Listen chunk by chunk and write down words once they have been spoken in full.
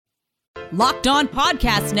Locked On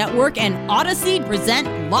Podcast Network and Odyssey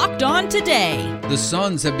present Locked On Today. The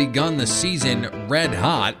Suns have begun the season red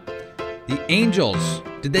hot. The Angels,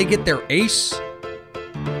 did they get their ace?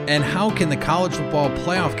 And how can the College Football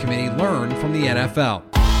Playoff Committee learn from the NFL?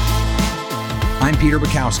 I'm Peter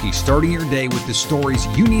Bukowski, starting your day with the stories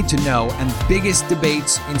you need to know and biggest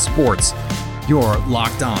debates in sports. You're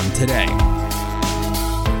Locked On Today.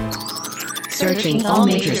 Searching all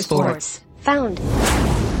major sports. Found.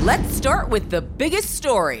 Let's start with the biggest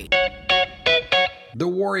story. The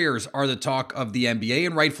Warriors are the talk of the NBA,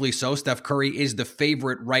 and rightfully so. Steph Curry is the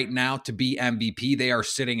favorite right now to be MVP. They are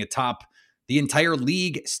sitting atop the entire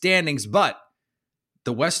league standings, but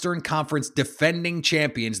the Western Conference defending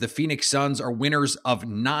champions, the Phoenix Suns, are winners of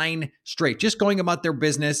 9 straight, just going about their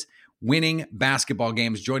business, winning basketball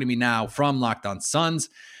games. Joining me now from Locked On Suns,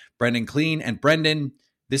 Brendan Clean. And Brendan,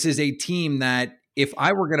 this is a team that if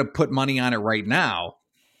I were going to put money on it right now,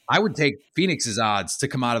 I would take Phoenix's odds to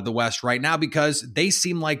come out of the West right now because they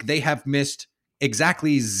seem like they have missed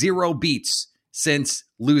exactly 0 beats since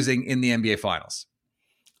losing in the NBA Finals.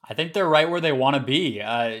 I think they're right where they want to be.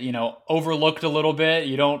 Overlooked a little bit.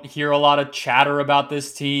 You don't hear a lot of chatter about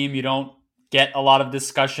this team. You don't get a lot of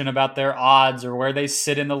discussion about their odds or where they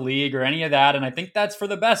sit in the league or any of that. And I think that's for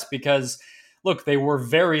the best because, look, they were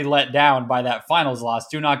very let down by that finals loss.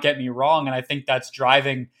 Do not get me wrong. And I think that's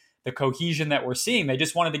driving the cohesion that we're seeing. They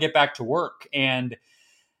just wanted to get back to work. And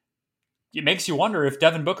it makes you wonder if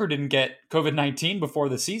Devin Booker didn't get COVID-19 before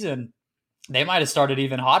the season, they might have started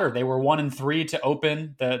even hotter. They were 1-3 to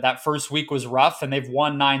open. That first week was rough, and they've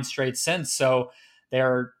won 9 straight since. So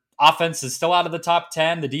their offense is still out of the top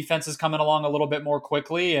 10. The defense is coming along a little bit more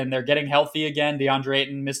quickly, and they're getting healthy again. DeAndre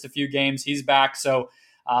Ayton missed a few games. He's back. So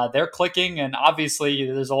they're clicking, and obviously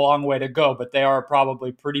there's a long way to go, but they are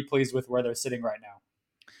probably pretty pleased with where they're sitting right now.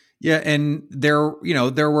 Yeah, and there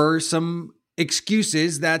were some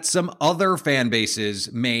excuses that some other fan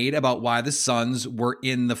bases made about why the Suns were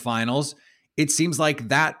in the finals. It seems like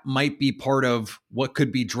that might be part of what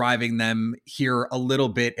could be driving them here a little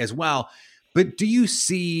bit as well. But do you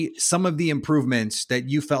see some of the improvements that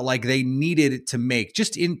you felt like they needed to make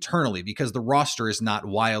just internally, because the roster is not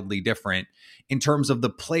wildly different, in terms of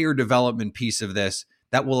the player development piece of this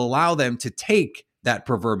that will allow them to take that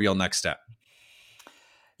proverbial next step?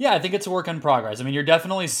 Yeah, I think it's a work in progress. I mean, you're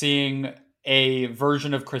definitely seeing a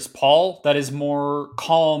version of Chris Paul that is more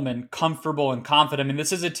calm and comfortable and confident. I mean,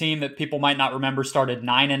 this is a team that people might not remember started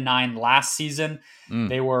 9-9 last season.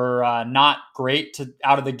 They were not great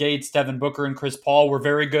out of the gates. Devin Booker and Chris Paul were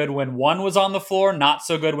very good when one was on the floor, not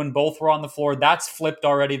so good when both were on the floor. That's flipped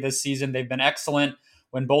already this season. They've been excellent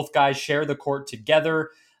when both guys share the court together.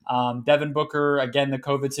 Devin Booker, again, the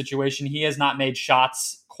COVID situation, he has not made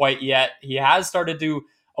shots quite yet. He has started to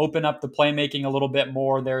open up the playmaking a little bit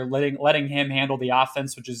more. They're letting him handle the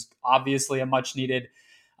offense, which is obviously a much needed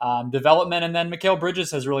development. And then Mikal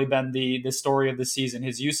Bridges has really been the story of the season.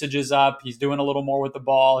 His usage is up. He's doing a little more with the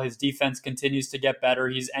ball. His defense continues to get better.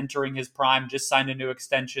 He's entering his prime, just signed a new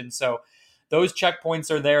extension. So those checkpoints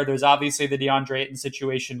are there. There's obviously the DeAndre Ayton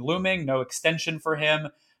situation looming. No extension for him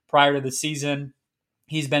prior to the season.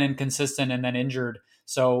 He's been inconsistent and then injured.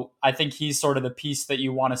 So I think he's sort of the piece that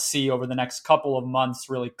you want to see over the next couple of months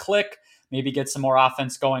really click, maybe get some more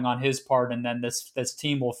offense going on his part, and then this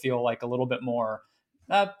team will feel like a little bit more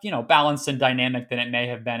balanced and dynamic than it may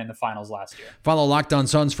have been in the finals last year. Follow Locked On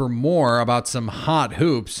Suns for more about some hot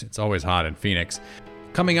hoops. It's always hot in Phoenix.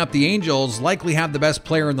 Coming up, the Angels likely have the best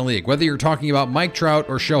player in the league, whether you're talking about Mike Trout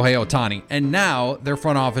or Shohei Ohtani. And now their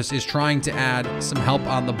front office is trying to add some help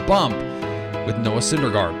on the bump with Noah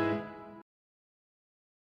Syndergaard.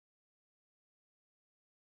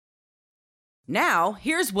 Now,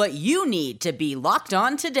 here's what you need to be locked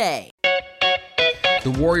on today.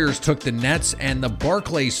 The Warriors took the Nets and the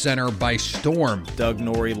Barclays Center by storm. Doug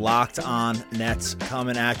Norrie, Locked On Nets,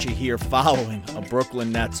 coming at you here following a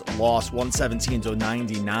Brooklyn Nets loss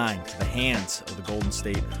 117-99 to the hands of the Golden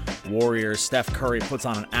State Warriors. Steph Curry puts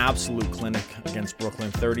on an absolute clinic against Brooklyn,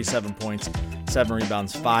 37 points, 7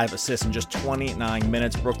 rebounds, 5 assists in just 29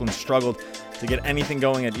 minutes. Brooklyn struggled to get anything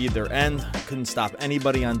going at either end. Couldn't stop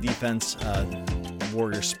anybody on defense.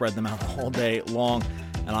 Warriors spread them out all day long.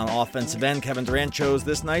 And on offensive end, Kevin Durant chose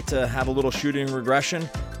this night to have a little shooting regression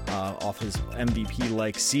off his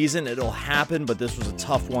MVP-like season. It'll happen, but this was a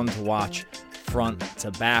tough one to watch front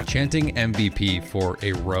to back. Chanting MVP for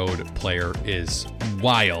a road player is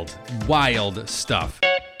wild, wild stuff.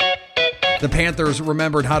 The Panthers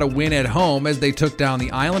remembered how to win at home as they took down the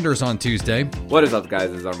Islanders on Tuesday. What is up, guys?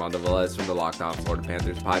 This is Armando Velez from the Locked On Florida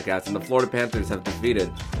Panthers podcast, and the Florida Panthers have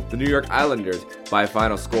defeated the New York Islanders by a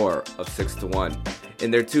final score of 6-1. In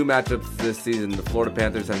their 2 matchups this season, the Florida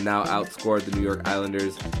Panthers have now outscored the New York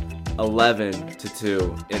Islanders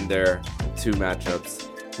 11-2 in their 2 matchups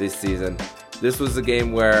this season. This was a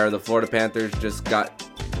game where the Florida Panthers just got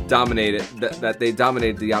dominated, that they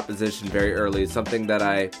dominated the opposition very early. Something that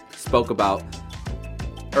I spoke about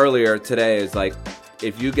earlier today is like,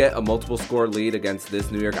 if you get a multiple score lead against this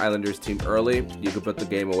New York Islanders team early, you could put the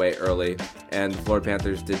game away early. And the Florida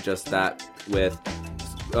Panthers did just that with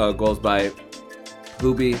goals by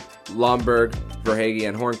Hubie, Lomberg, Verhaeghe,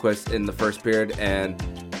 and Hornquist in the first period, and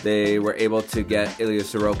they were able to get Ilya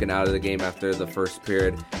Sorokin out of the game after the first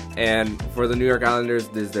period. And for the New York Islanders,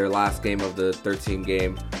 this is their last game of the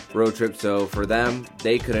 13-game road trip, so for them,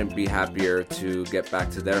 they couldn't be happier to get back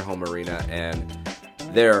to their home arena and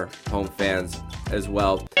their home fans as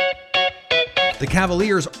well. The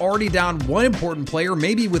Cavaliers already down one important player,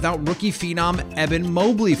 maybe without rookie phenom Evan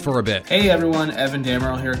Mobley for a bit. Hey everyone, Evan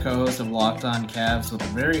Dammerel here, co-host of Locked On Cavs, with a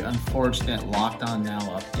very unfortunate Locked On Now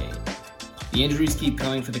update. The injuries keep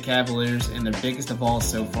coming for the Cavaliers, and their biggest of all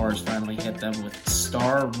so far has finally hit them, with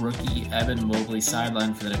star rookie Evan Mobley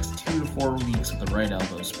sidelined for the next 2 to 4 weeks with a right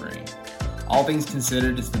elbow sprain. All things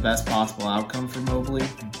considered, it's the best possible outcome for Mobley,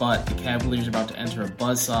 but the Cavaliers are about to enter a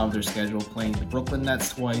buzzsaw of their schedule, playing the Brooklyn Nets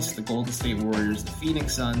twice, the Golden State Warriors, the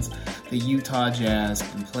Phoenix Suns, the Utah Jazz,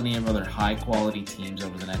 and plenty of other high-quality teams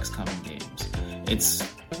over the next coming games. It's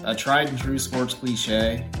a tried-and-true sports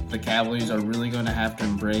cliche. The Cavaliers are really going to have to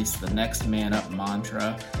embrace the next man up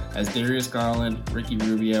mantra as Darius Garland, Ricky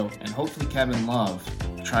Rubio, and hopefully Kevin Love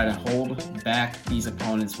try to hold back these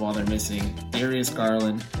opponents while they're missing Darius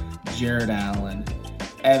Garland, Jared Allen,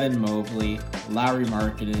 Evan Mobley, Lauri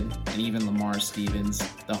Markkanen, and even Lamar Stevens,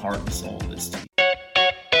 the heart and soul of this team.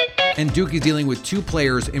 And Duke is dealing with 2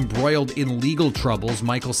 players embroiled in legal troubles.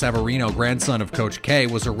 Michael Savarino, grandson of Coach K,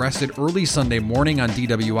 was arrested early Sunday morning on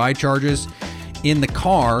DWI charges. In the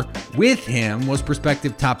car with him was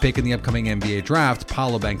prospective top pick in the upcoming NBA draft,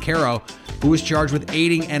 Paolo Banchero, who was charged with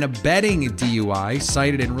aiding and abetting DUI,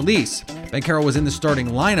 cited in release. Banchero was in the starting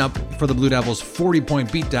lineup for the Blue Devils'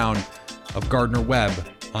 40-point beatdown of Gardner Webb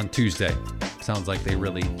on Tuesday. Sounds like they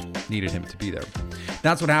really needed him to be there.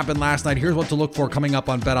 That's what happened last night. Here's what to look for coming up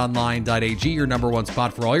on betonline.ag, your number one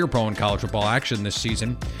spot for all your pro and college football action this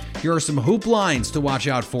season. Here are some hoop lines to watch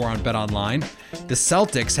out for on BetOnline. The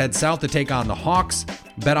Celtics head south to take on the Hawks.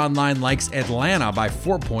 BetOnline likes Atlanta by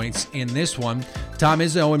 4 points in this one. Tom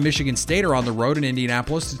Izzo and Michigan State are on the road in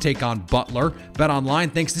Indianapolis to take on Butler.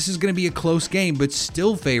 BetOnline thinks this is going to be a close game, but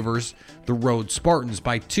still favors the road Spartans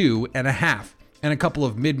by 2.5. And a couple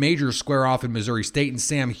of mid-majors square off in Missouri State and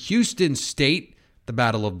Sam Houston State, the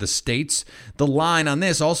battle of the states. The line on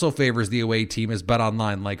this also favors the away team, as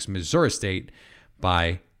BetOnline likes Missouri State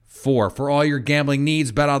by 4. For all your gambling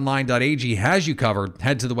needs, betonline.ag has you covered.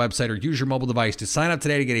 Head to the website or use your mobile device to sign up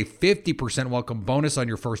today to get a 50% welcome bonus on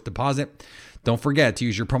your first deposit. Don't forget to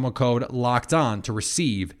use your promo code LOCKEDON to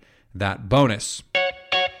receive that bonus.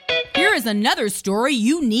 Here is another story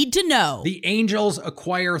you need to know. The Angels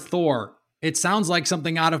acquire Thor. It sounds like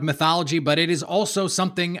something out of mythology, but it is also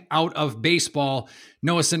something out of baseball.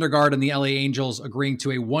 Noah Syndergaard and the LA Angels agreeing to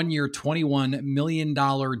a 1-year, $21 million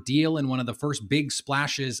deal in one of the first big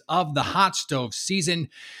splashes of the hot stove season.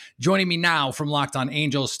 Joining me now from Locked On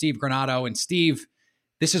Angels, Steve Granado. And Steve,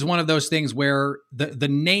 this is one of those things where the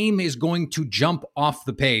name is going to jump off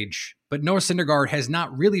the page, but Noah Syndergaard has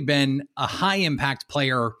not really been a high-impact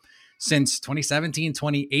player since 2017,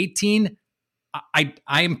 2018. I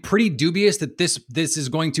am pretty dubious that this is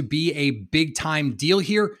going to be a big time deal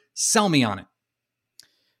here. Sell me on it.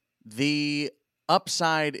 The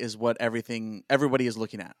upside is what everybody is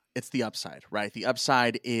looking at. It's the upside, right? The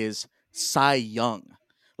upside is Cy Young.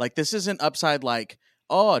 Like, this isn't upside like,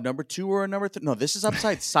 oh, number 2 or a number 3. No, this is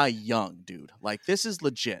upside Cy Young, dude. Like, this is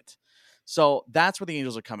legit. So that's where the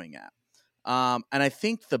Angels are coming at. And I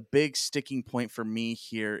think the big sticking point for me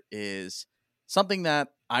here is something that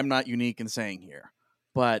I'm not unique in saying here,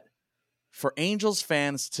 but for Angels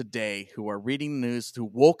fans today who are reading the news, who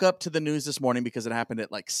woke up to the news this morning because it happened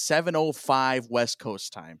at like 7:05 West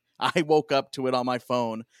Coast time. I woke up to it on my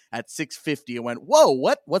phone at 6:50 and went, whoa,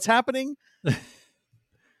 what's happening?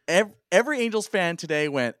 Every Angels fan today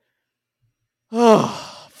went,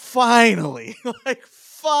 oh, finally, like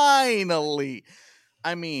finally.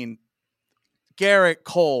 I mean, Garrett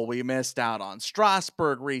Cole, we missed out on.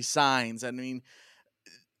 Strasburg resigns. I mean,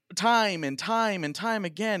 time and time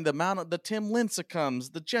again, the Tim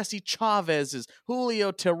Lincecums, the Jesse Chavez's,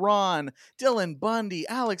 Julio Teheran, Dylan Bundy,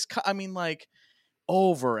 I mean, like,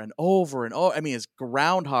 over and over and over. I mean, it's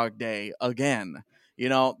Groundhog Day again. You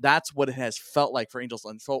know, that's what it has felt like for Angels.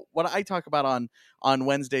 And so what I talk about on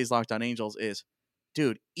Wednesday's Locked On Angels is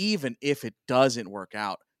dude, even if it doesn't work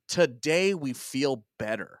out, today we feel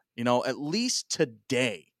better, at least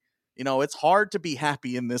today. It's hard to be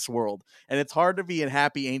happy in this world, and it's hard to be a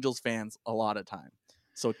happy Angels fans a lot of time.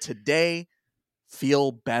 So today,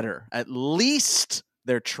 feel better. At least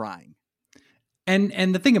they're trying.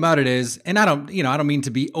 And the thing about it is, and I don't mean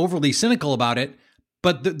to be overly cynical about it,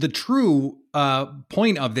 but the true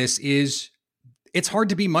point of this is it's hard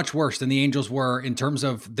to be much worse than the Angels were in terms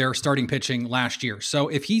of their starting pitching last year. So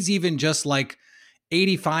if he's even just like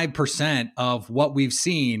 85% of what we've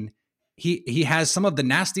seen, he has some of the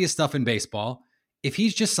nastiest stuff in baseball. If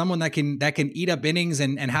he's just someone that can eat up innings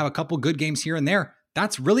and have a couple good games here and there,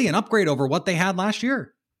 that's really an upgrade over what they had last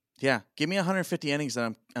year. Yeah, give me 150 innings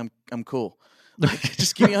and I'm cool. Like,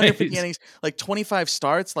 just give me 150 innings, like 25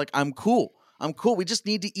 starts. Like, I'm cool. We just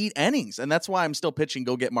need to eat innings. And that's why I'm still pitching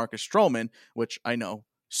go get Marcus Stroman, which I know,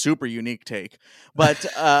 super unique take. But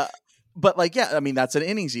like, yeah, I mean, that's an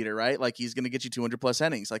innings eater, right? Like, he's going to get you 200 plus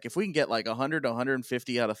innings. Like, if we can get like 100 to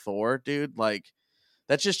 150 out of Thor, dude, like,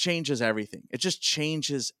 that just changes everything. It just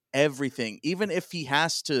changes everything. Even if he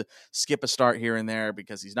has to skip a start here and there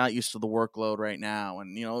because he's not used to the workload right now.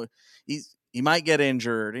 And, he might get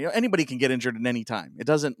injured. Anybody can get injured at any time. It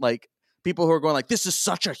doesn't, like, people who are going like, this is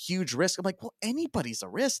such a huge risk. I'm like, well, anybody's a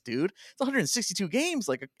risk, dude. It's 162 games.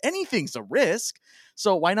 Like, anything's a risk.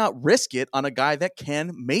 So why not risk it on a guy that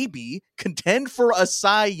can maybe contend for a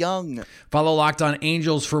Cy Young? Follow Locked On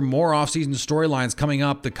Angels for more offseason storylines coming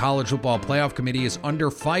up. The College Football Playoff Committee is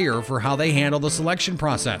under fire for how they handle the selection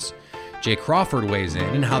process. Jay Crawford weighs in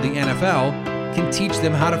and how the NFL can teach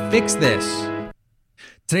them how to fix this.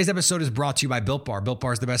 Today's episode is brought to you by Built Bar. Built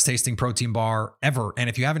Bar is the best tasting protein bar ever. And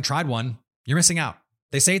if you haven't tried one, you're missing out.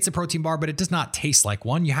 They say it's a protein bar, but it does not taste like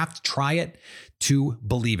one. You have to try it to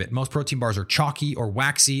believe it. Most protein bars are chalky or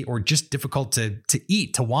waxy or just difficult to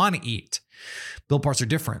eat, to want to eat. Built Bars are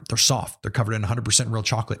different. They're soft. They're covered in 100% real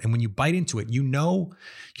chocolate. And when you bite into it, you know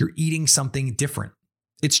you're eating something different.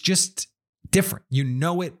 It's just different. You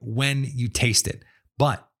know it when you taste it.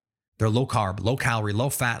 But they're low carb, low calorie, low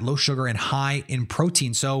fat, low sugar, and high in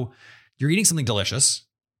protein. So you're eating something delicious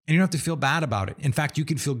and you don't have to feel bad about it. In fact, you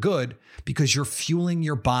can feel good because you're fueling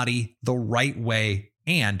your body the right way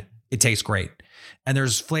and it tastes great. And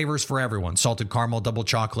there's flavors for everyone. Salted caramel, double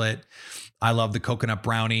chocolate. I love the coconut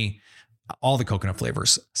brownie. All the coconut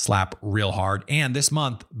flavors slap real hard. And this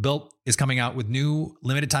month, Built is coming out with new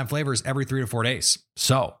limited time flavors every 3 to 4 days.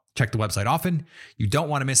 So check the website often. You don't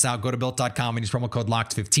want to miss out. Go to Built.com and use promo code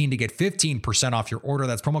LOCKED15 to get 15% off your order.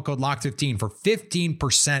 That's promo code LOCKED15 for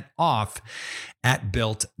 15% off at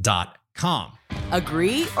Built.com.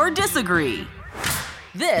 Agree or disagree?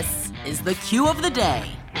 This is the cue of the day.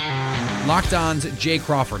 Locked On's Jay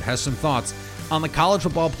Crawford has some thoughts on the college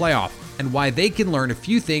football playoff and why they can learn a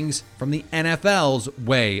few things from the NFL's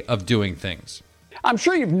way of doing things. I'm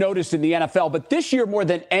sure you've noticed in the NFL, but this year more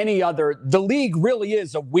than any other, the league really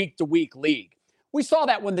is a week-to-week league. We saw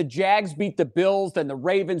that when the Jags beat the Bills, then the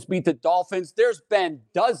Ravens beat the Dolphins. There's been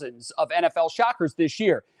dozens of NFL shockers this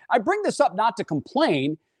year. I bring this up not to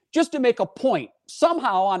complain, just to make a point.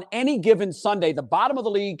 Somehow on any given Sunday, the bottom of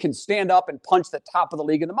the league can stand up and punch the top of the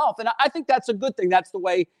league in the mouth. And I think that's a good thing. That's the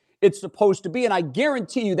way it's supposed to be. And I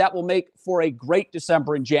guarantee you that will make for a great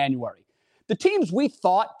December and January. The teams we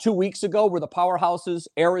thought 2 weeks ago were the powerhouses,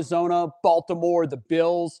 Arizona, Baltimore, the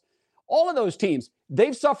Bills, all of those teams,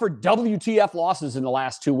 they've suffered WTF losses in the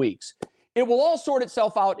last 2 weeks. It will all sort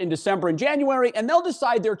itself out in December and January, and they'll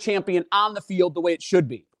decide their champion on the field the way it should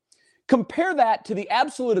be. Compare that to the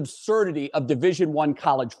absolute absurdity of Division I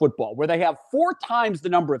college football, where they have 4 times the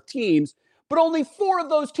number of teams, but only 4 of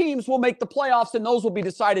those teams will make the playoffs, and those will be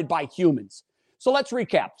decided by humans. So let's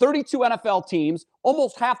recap. 32 NFL teams,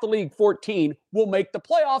 almost half the league, 14, will make the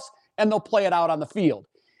playoffs, and they'll play it out on the field.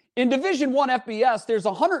 In Division I FBS, there's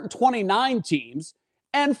 129 teams,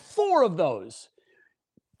 and 4 of those,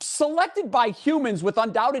 selected by humans with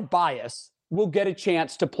undoubted bias, will get a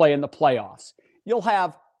chance to play in the playoffs. You'll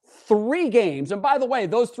have 3 games, and by the way,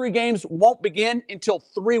 those 3 games won't begin until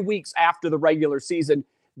 3 weeks after the regular season.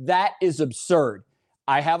 That is absurd.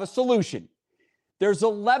 I have a solution. There's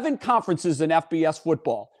 11 conferences in FBS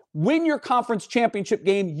football. Win your conference championship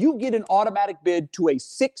game, you get an automatic bid to a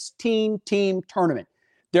 16-team tournament.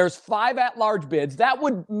 There's 5 at-large bids. That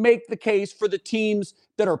would make the case for the teams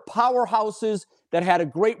that are powerhouses that had a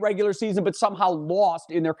great regular season but somehow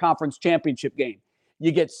lost in their conference championship game.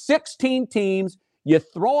 You get 16 teams. You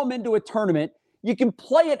throw them into a tournament. You can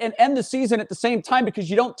play it and end the season at the same time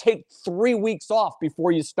because you don't take 3 weeks off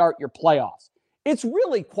before you start your playoffs. It's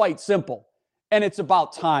really quite simple. And it's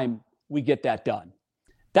about time we get that done.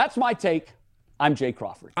 That's my take. I'm Jay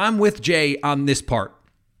Crawford. I'm with Jay on this part.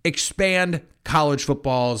 Expand college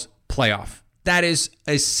football's playoff. That is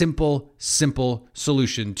a simple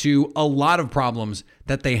solution to a lot of problems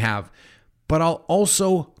that they have. But I'll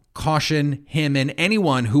also caution him and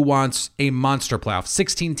anyone who wants a monster playoff.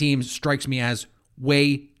 16 teams strikes me as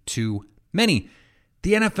way too many.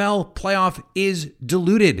 The NFL playoff is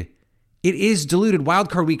diluted. It is diluted.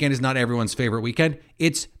 Wildcard weekend is not everyone's favorite weekend.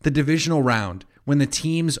 It's the divisional round when the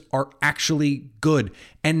teams are actually good.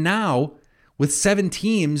 And now, with 7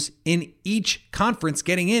 teams in each conference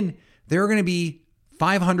getting in, there are going to be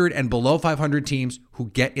 500 and below 500 teams who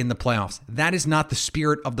get in the playoffs. That is not the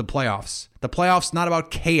spirit of the playoffs. The playoffs not about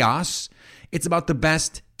chaos. It's about the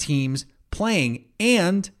best teams playing.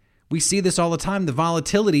 And we see this all the time. The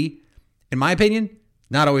volatility, in my opinion,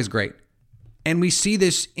 not always great. And we see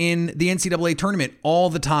this in the NCAA tournament all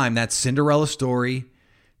the time. That Cinderella story.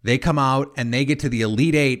 They come out and they get to the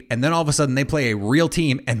Elite Eight, and then all of a sudden they play a real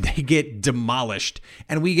team and they get demolished.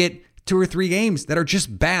 And we get 2 or 3 games that are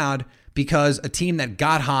just bad because a team that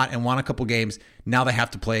got hot and won a couple games, now they have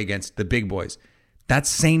to play against the big boys. That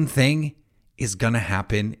same thing is going to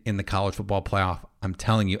happen in the college football playoff, I'm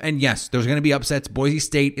telling you. And yes, there's going to be upsets. Boise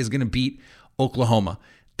State is going to beat Oklahoma.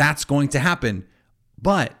 That's going to happen.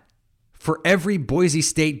 But for every Boise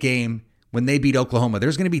State game when they beat Oklahoma,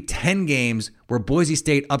 there's going to be 10 games where Boise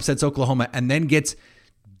State upsets Oklahoma and then gets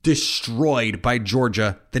destroyed by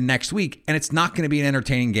Georgia the next week. And it's not going to be an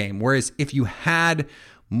entertaining game. Whereas if you had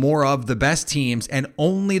more of the best teams and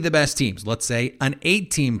only the best teams, let's say an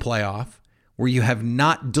 8-team playoff where you have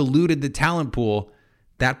not diluted the talent pool,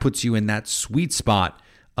 that puts you in that sweet spot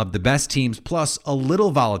of the best teams plus a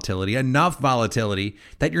little volatility, enough volatility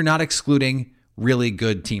that you're not excluding really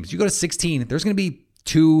good teams. You go to 16, there's going to be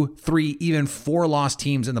 2, 3, even 4 lost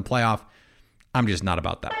teams in the playoff. I'm just not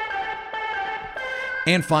about that.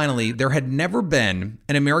 And finally, there had never been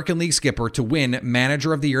an American League skipper to win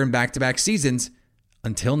Manager of the Year in back-to-back seasons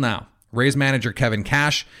until now. Rays manager Kevin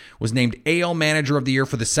Cash was named AL Manager of the Year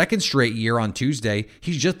for the 2nd straight year on Tuesday.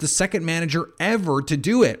 He's just the 2nd manager ever to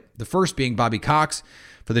do it, the first being Bobby Cox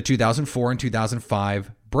for the 2004 and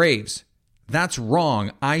 2005 Braves. That's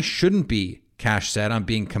wrong. I shouldn't be, Cash said. I'm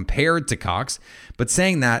being compared to Cox, but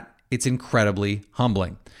saying that, it's incredibly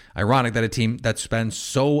humbling. Ironic that a team that spends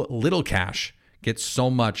so little cash gets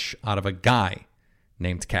so much out of a guy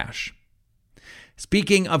named Cash.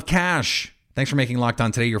 Speaking of cash, thanks for making Locked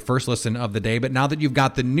On Today your first listen of the day. But now that you've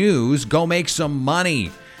got the news, go make some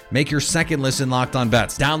money. Make your second listen Locked On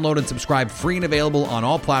Bets. Download and subscribe free and available on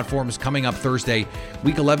all platforms coming up Thursday.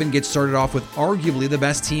 Week 11 gets started off with arguably the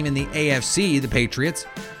best team in the AFC, the Patriots,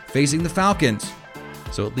 facing the Falcons.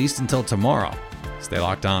 So at least until tomorrow, stay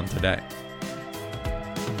locked on today.